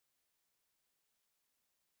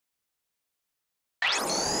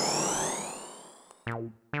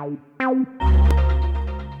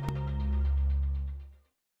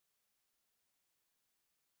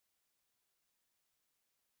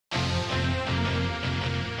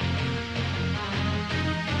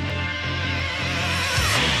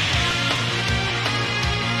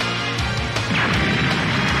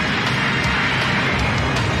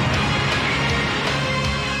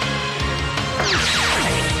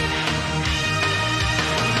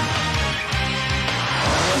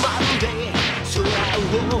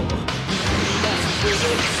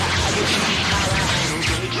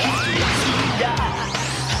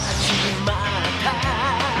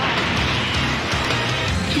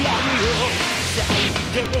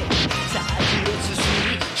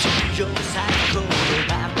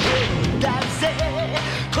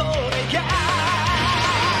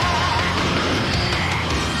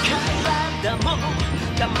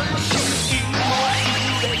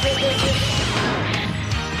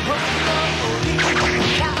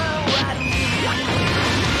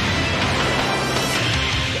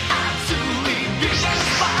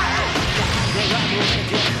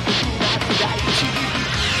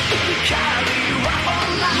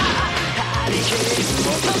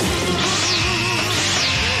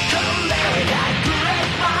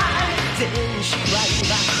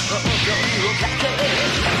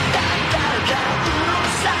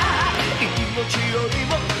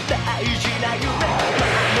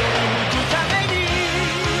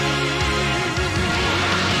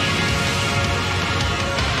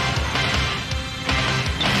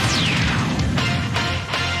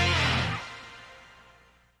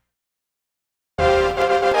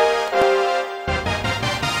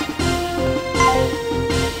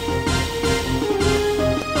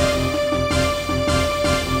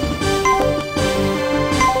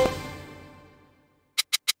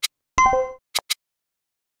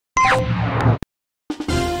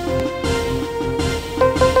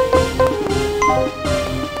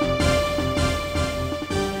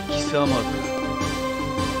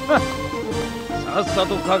さっさ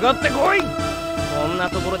とかかってこい。こんな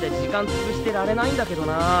ところで時間潰してられないんだけど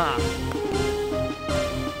な。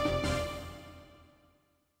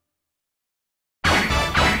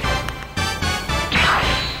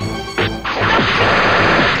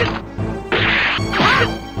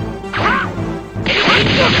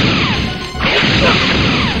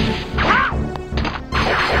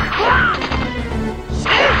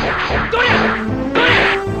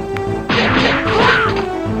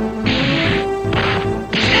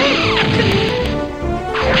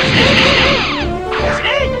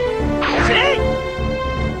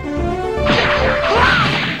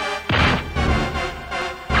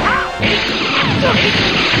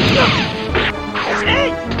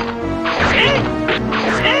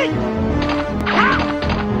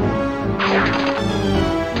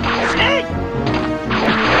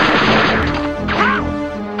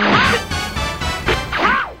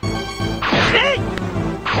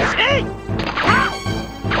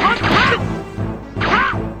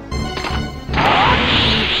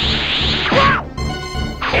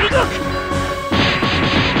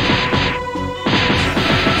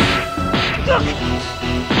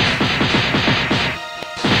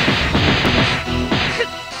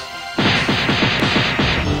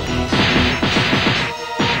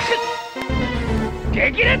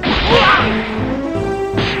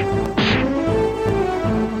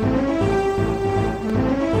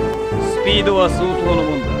スピードは相当の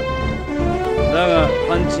もんだ。だが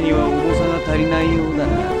パンチには重さが足りないようだ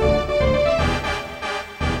な。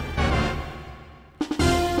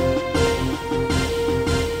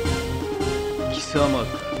貴様か。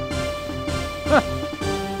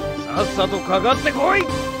さっさとかかってこい。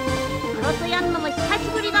黒とやんのも久し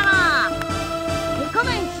ぶりだな。手加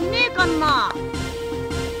減しねえかんな。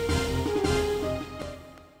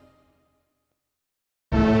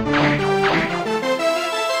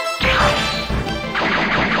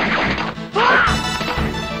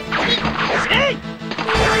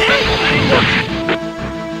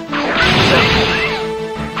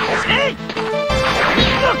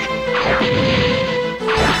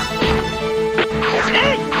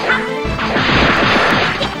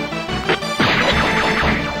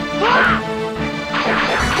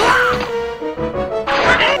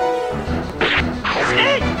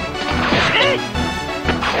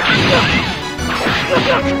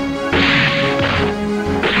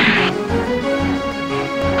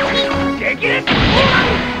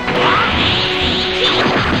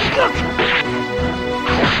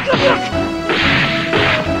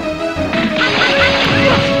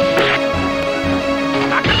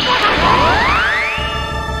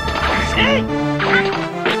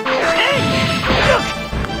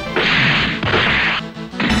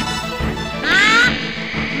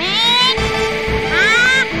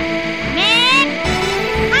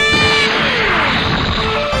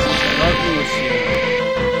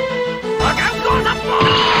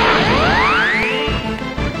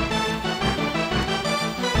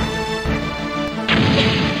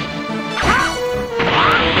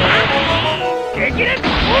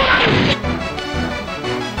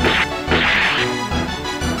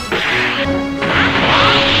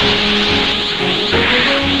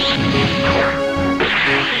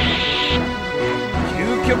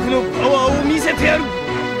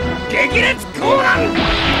烈降乱。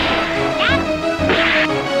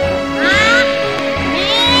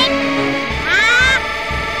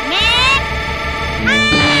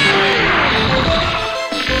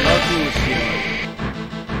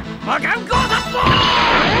魔漢光殺法。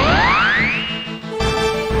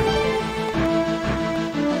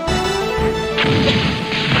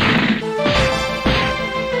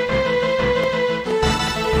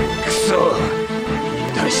くそ、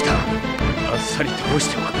油断した。あっさり倒し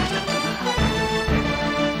ておくべきだったな。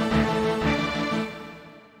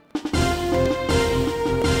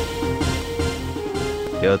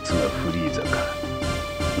奴はフリーザか。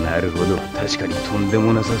なるほど、確かにとんで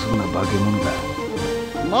もなさそうな化け物だ。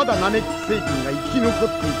まだナメック星人が生き残っ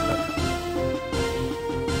ていたか。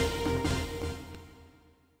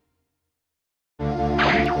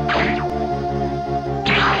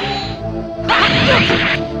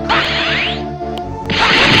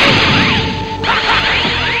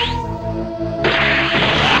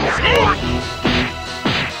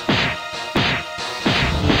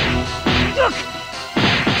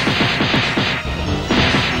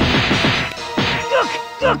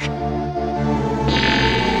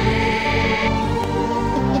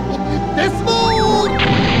デスボール。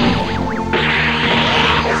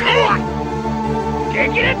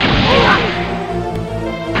激烈。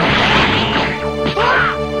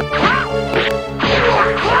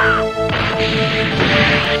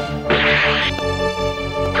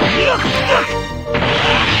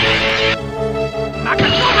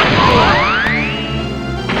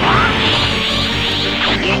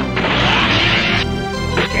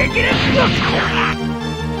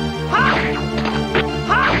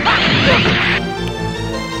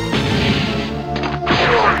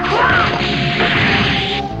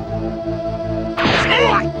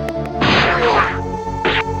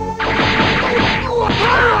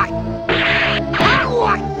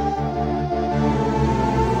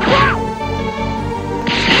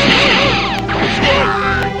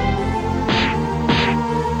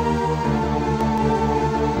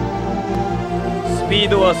スピー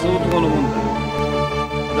ドは相当のもんだ。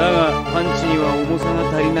だがパンチには重さが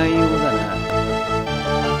足りないようだな。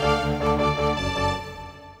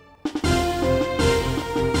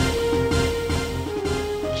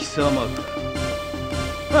貴様か。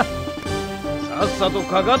さっさと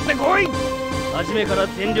かかってこい。初めから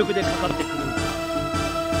全力でかかってくるんだ。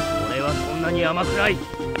俺はそんなに甘くない。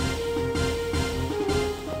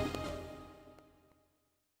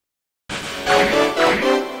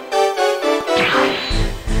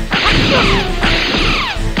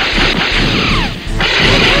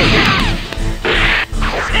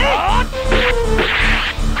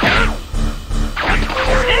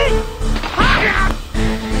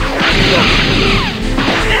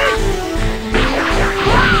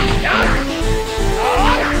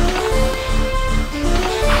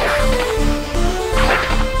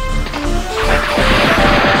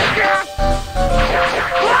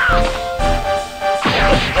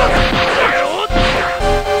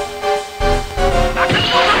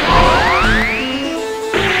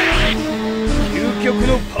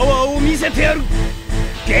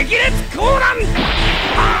激烈降乱。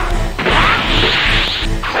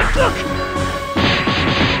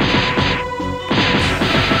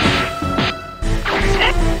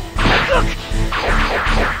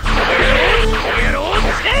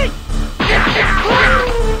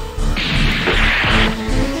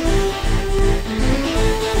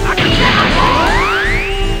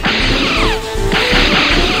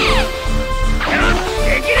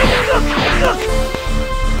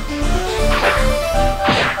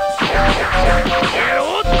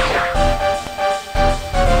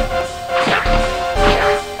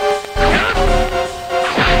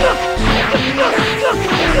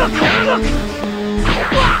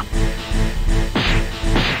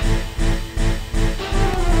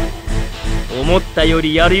思ったよ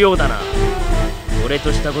りやるようだな。俺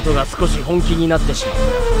としたことが少し本気になってしまっ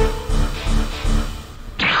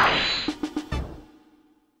た。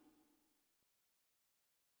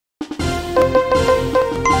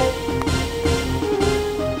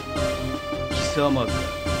貴様か。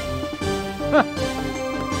さ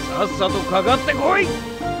っさとかかってこい。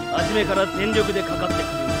初めから全力でかかってくるん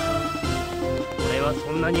だ。俺は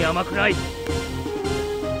そんなに甘くない。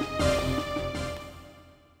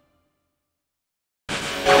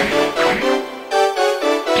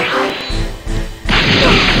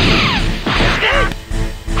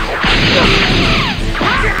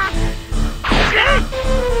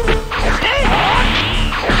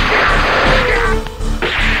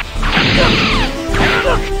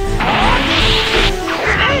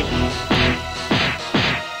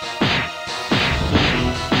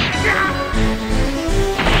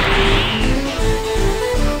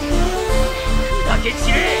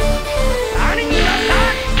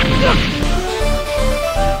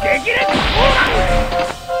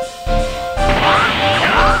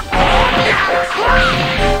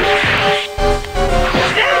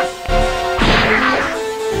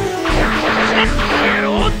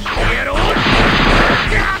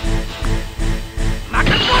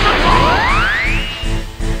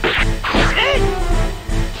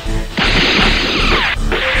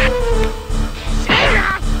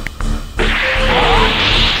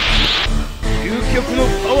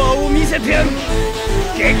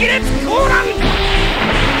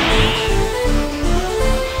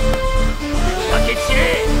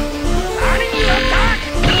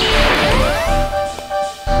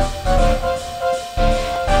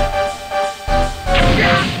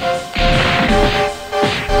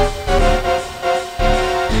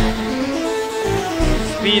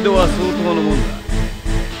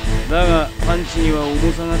ンチには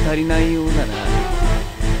重さが足りないようだな。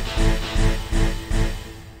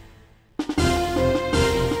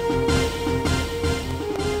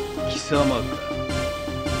貴様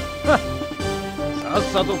か。さっ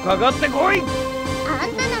さとかかってこい。あ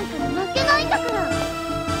んたなんかに負けないんだから。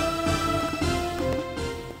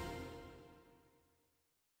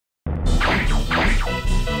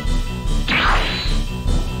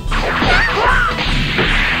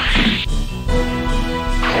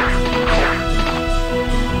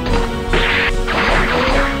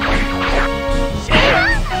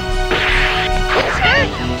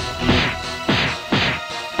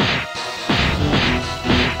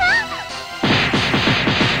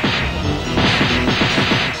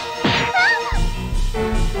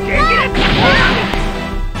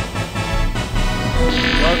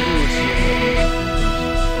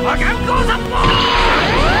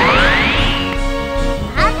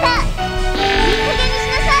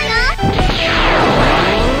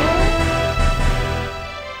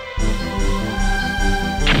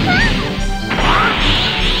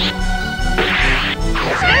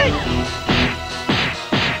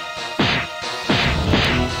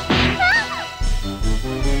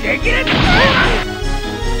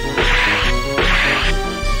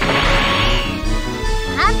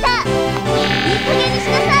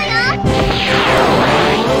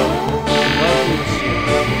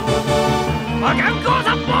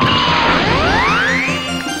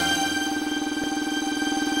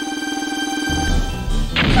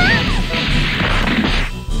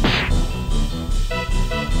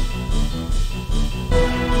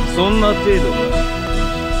そんな程度か。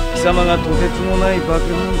貴様がとてつもない化け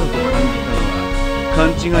物だと感じたのは勘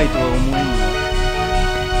違いとは思えん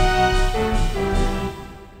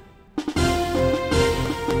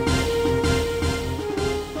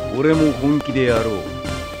が。俺も本気でやろう。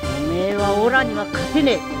おめえはオラには勝て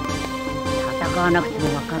ねえ。戦わなくて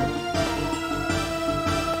もわかる。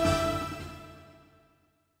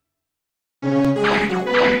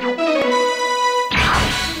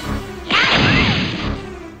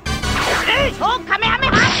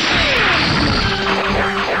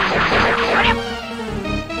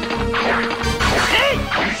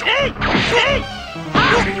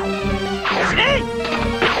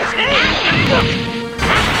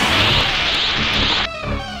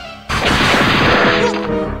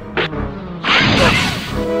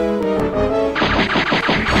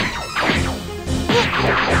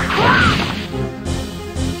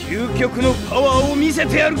究極のパワーを見せ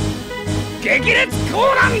てやる。激烈コ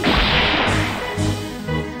ーラン。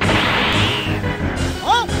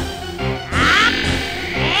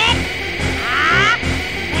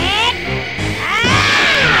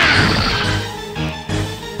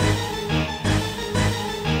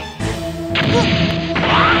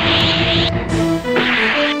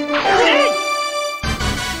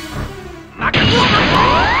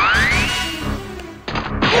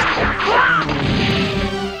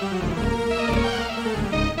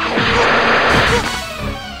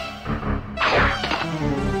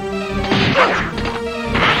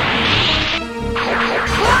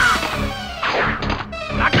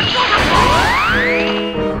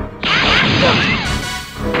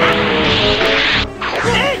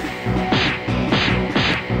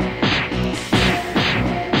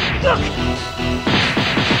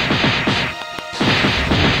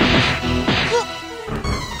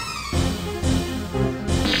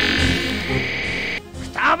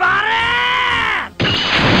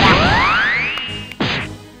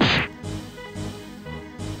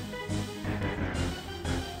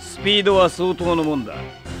スピードは相当のもんだ。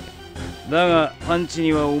だがパンチ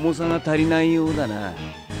には重さが足りないようだな。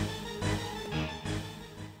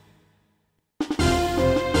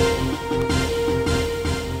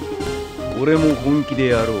俺も本気で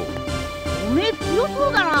やろう。おめえ強そ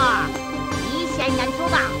うだな。いい試合になりそ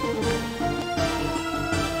うだ。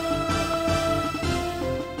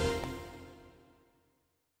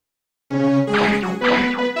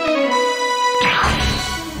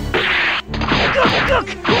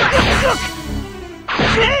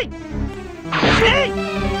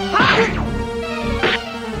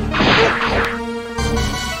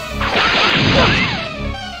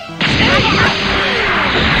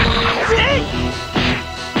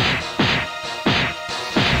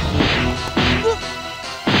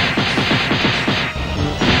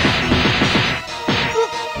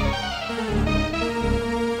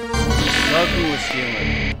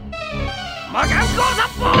魔漢光殺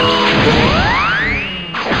法。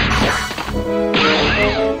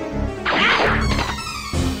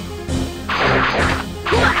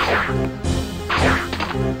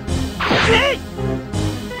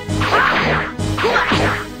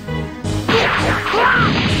覚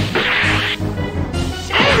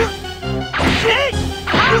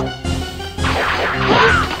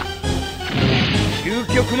究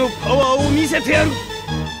極のパワーを見せてやる。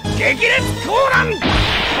激烈コーラン。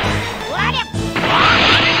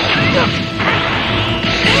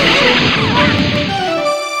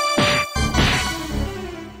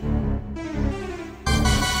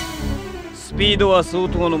スピードは相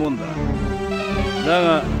当のもんだ。だ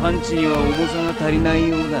がパンチには重さが足りない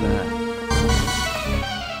ようだな。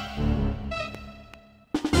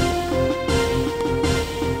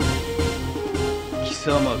貴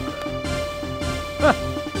様か。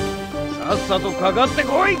さっさとかかって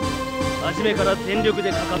こい。初めから全力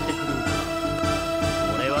でかかってくるんだ。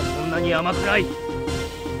俺はそんなに甘くない。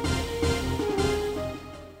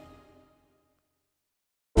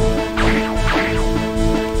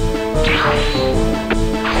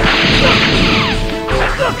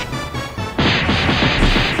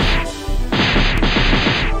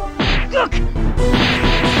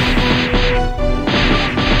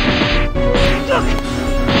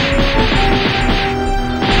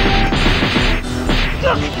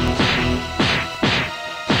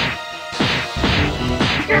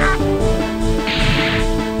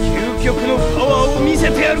究極のパワーを見せ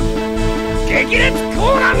てやる。激烈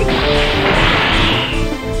コーラン。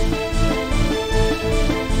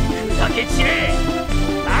砕け散れ。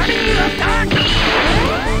バルーンアタック。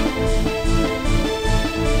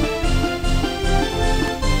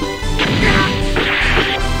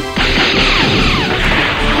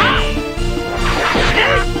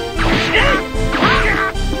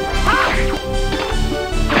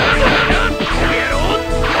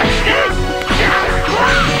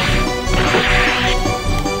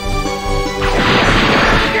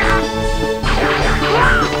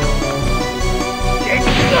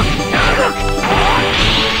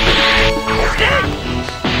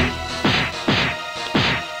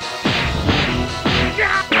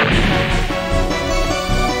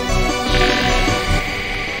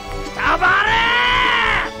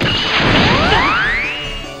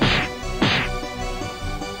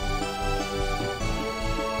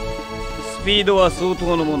スピードは相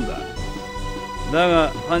当のもんだ。だ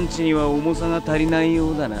がパンチには重さが足りないよ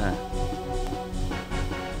うだな。あ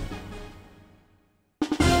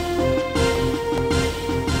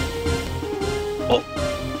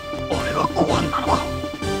れがご飯なのか。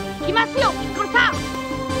行きますよピッコロさん。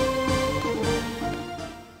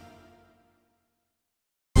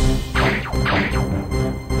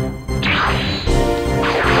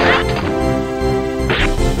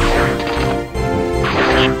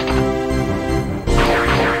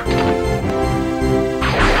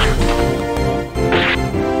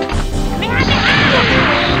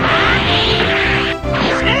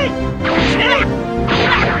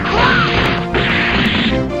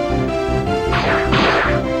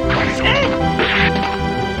せい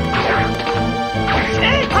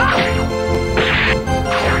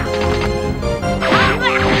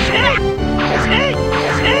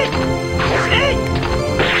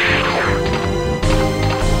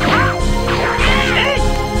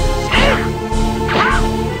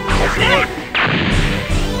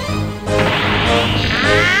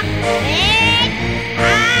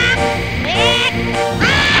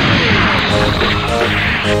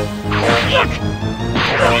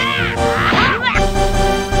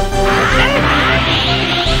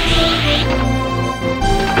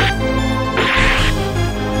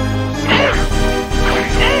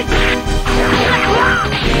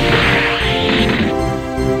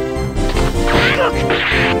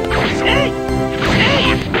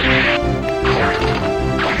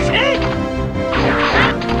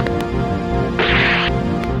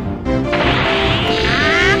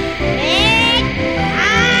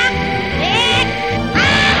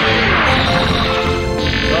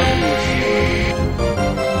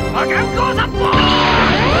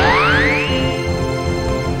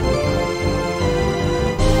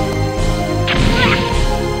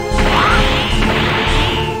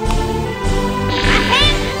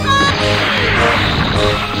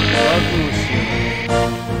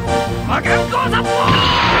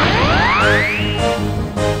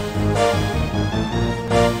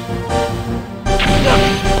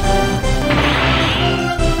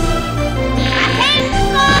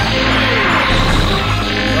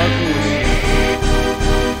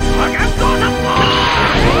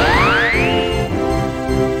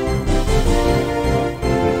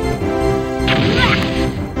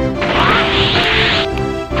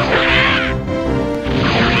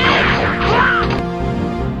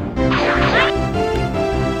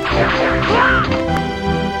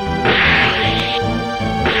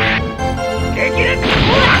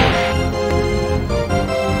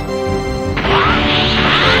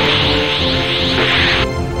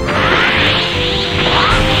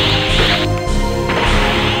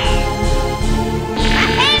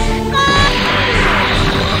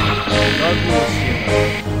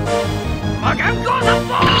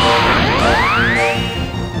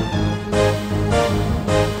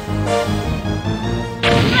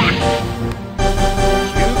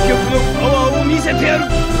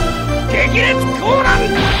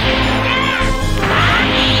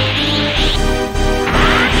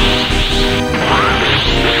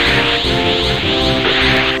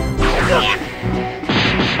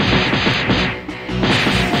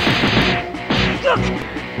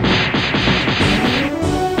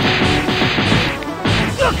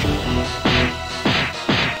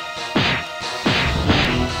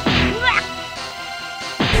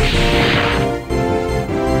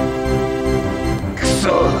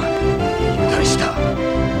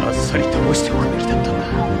しておくべきだったんだ。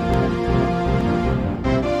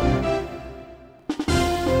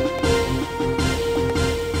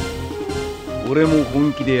俺も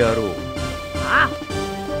本気でやろう。ああ、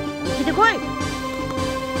本気で来い。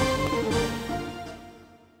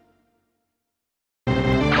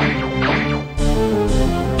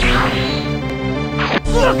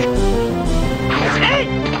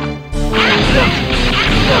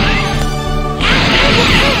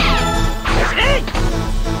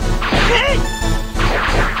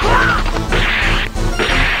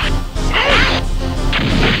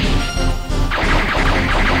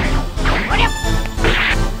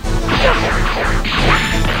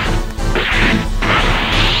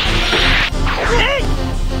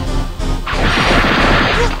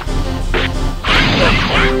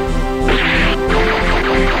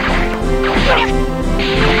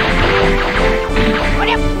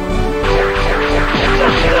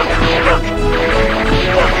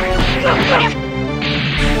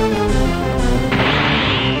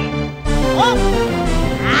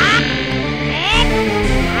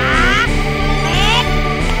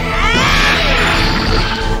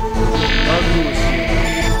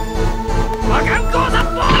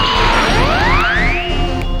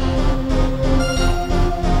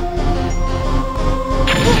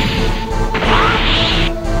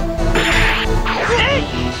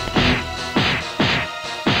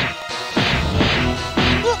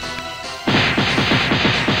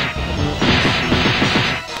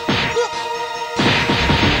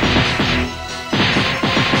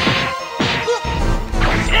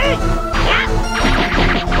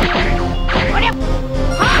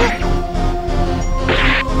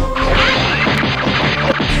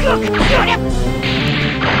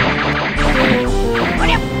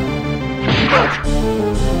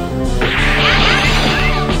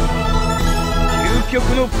究極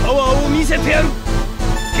のパワーを見せてやる。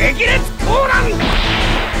激烈コーラン。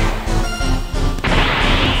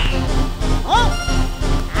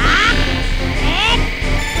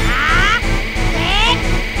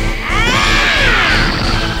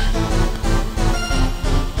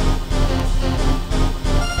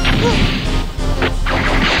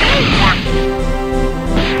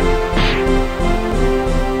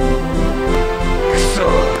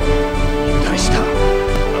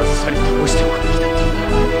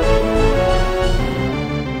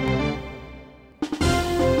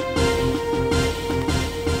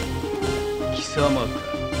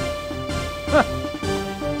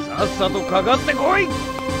さっさとかかってこい。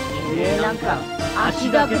なんか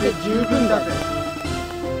足だけで十分だぜ。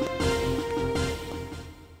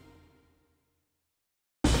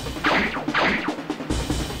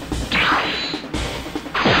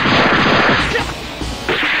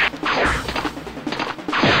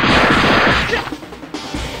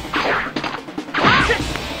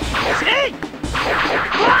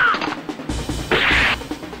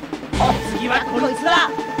次はこいつだ。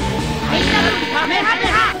カメハメ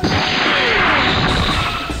ハ。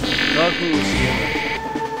覚悟しやがれ。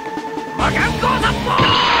魔漢光殺法。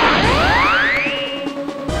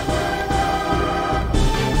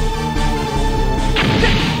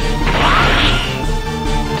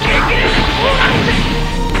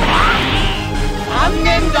残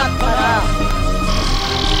念だったな。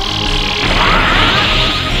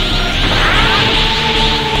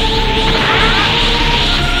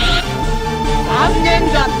残念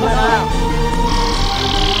だったな。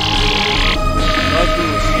覚悟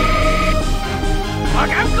しやがれ。魔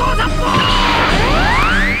漢光殺法。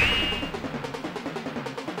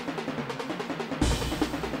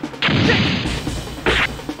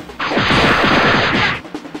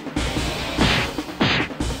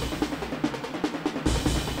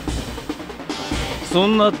そ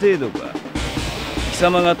んな程度か。貴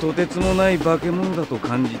様がとてつもない化け物だと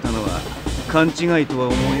感じたのは勘違いとは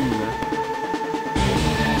思えんが。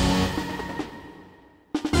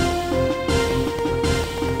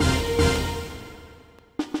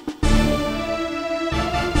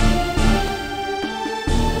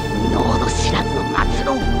濃度知らずの末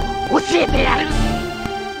路を教えてやる。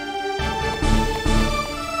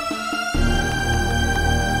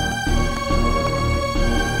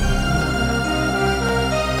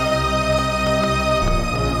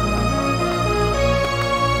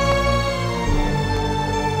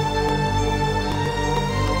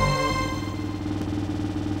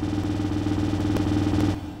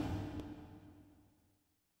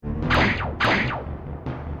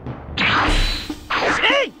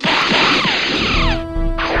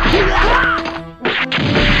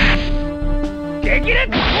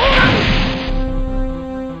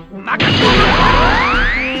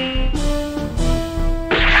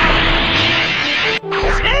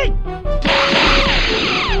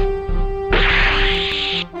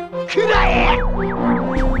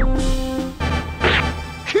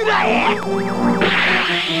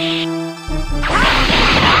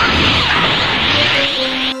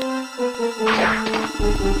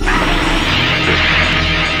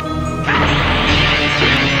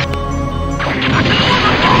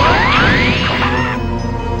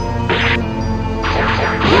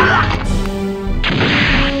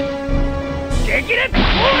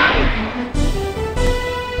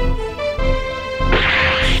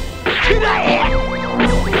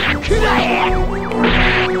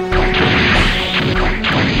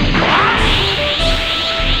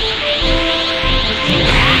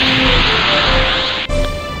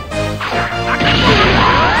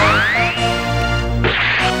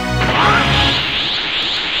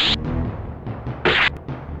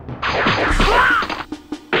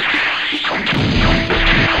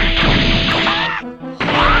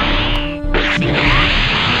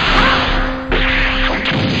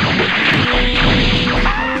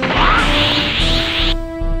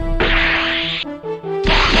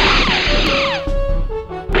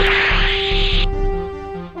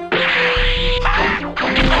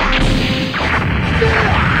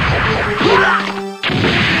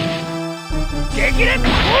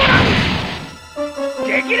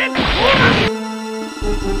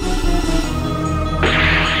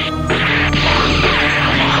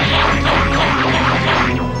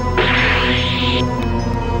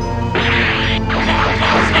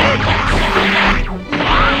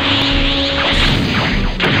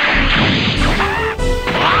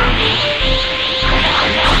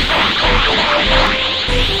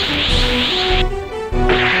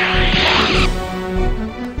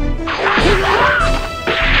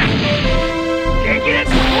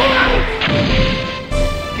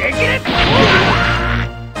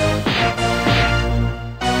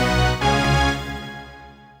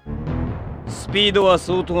スピードは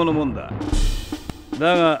相当のもんだ。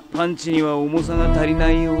だがパンチには重さが足りな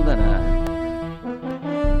いようだな。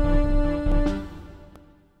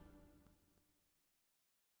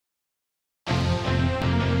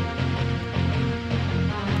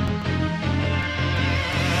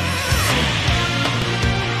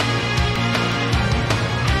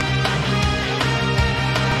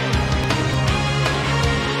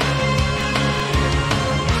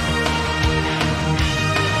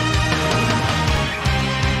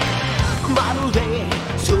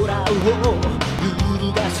揺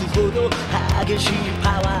るがすほど激しいパ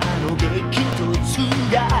ワーの激突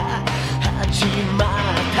が始まっ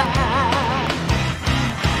た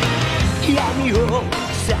闇を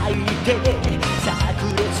裂いて炸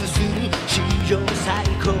裂する史上最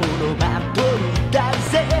高のバトルだ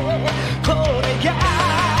ぜこれが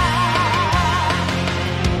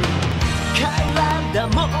体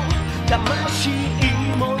も魂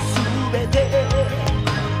も全て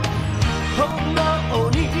炎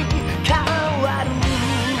に変わる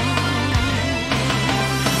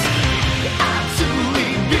熱い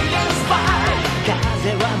ビースファイ風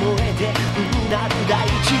は燃えてうなる大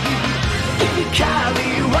地光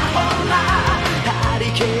はほらハリ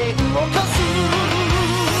ケーンを起こす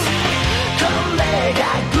これが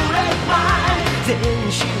グレートマイン戦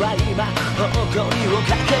士は今誇りをか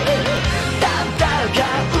け戦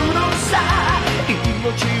うのさ